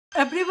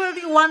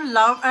everybody want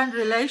love and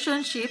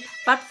relationship,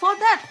 but for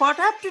that, what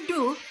I have to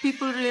do,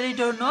 people really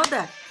don't know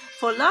that.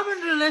 For love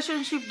and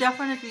relationship,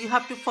 definitely you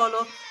have to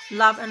follow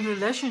love and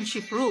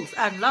relationship rules.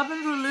 And love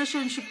and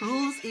relationship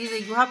rules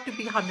is you have to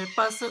be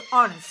 100%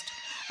 honest.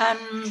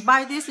 And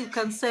by this, you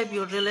can save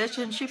your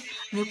relationship,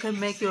 you can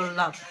make your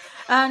love.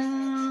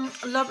 And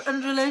love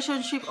and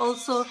relationship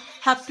also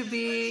have to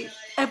be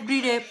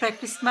everyday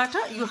practice matter.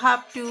 You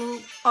have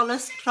to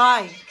always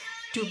try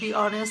to be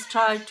honest,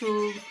 try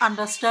to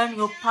understand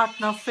your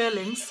partner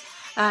feelings,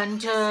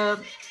 and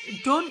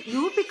don't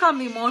you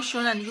become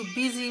emotional and you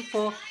busy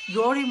for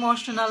your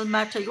emotional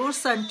matter, your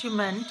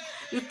sentiment.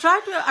 You try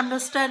to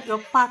understand your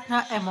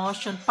partner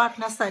emotion,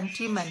 partner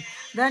sentiment,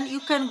 then you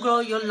can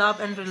grow your love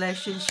and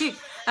relationship.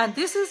 And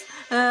this is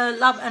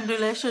love and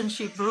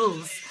relationship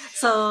rules.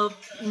 So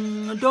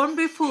don't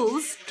be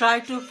fools, try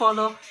to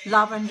follow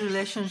love and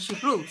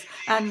relationship rules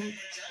and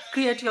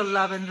create your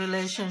love and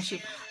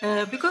relationship,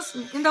 because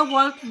in the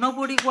world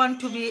nobody want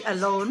to be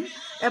alone,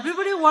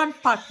 everybody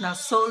want partner,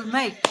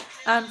 soulmate.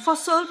 And for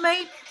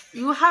soulmate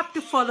you have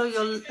to follow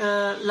your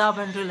love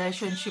and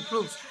relationship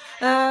rules.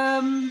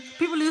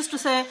 People used to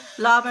say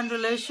love and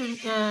relation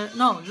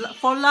no,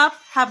 for love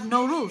have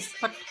no rules,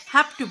 but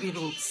have to be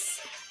rules.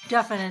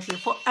 Definitely,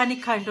 for any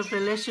kind of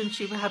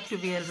relationship have to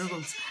be a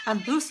rules,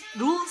 and those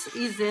rules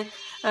is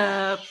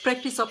a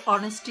practice of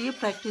honesty,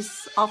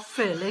 practice of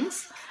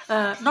feelings,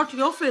 not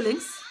your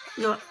feelings,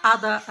 your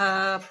other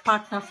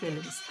partner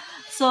feelings.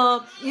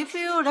 So if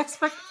you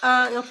respect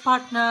your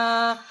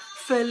partner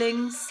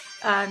feelings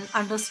and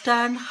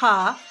understand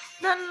her,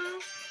 then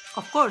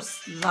of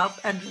course love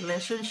and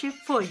relationship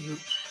for you.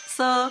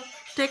 So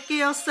take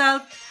care of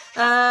yourself,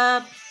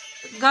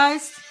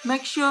 guys.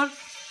 Make sure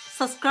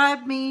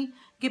subscribe me,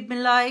 give me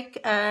like,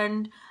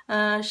 and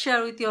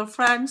share with your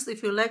friends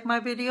if you like my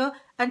video.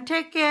 And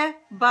take care.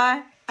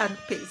 Bye and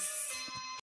peace.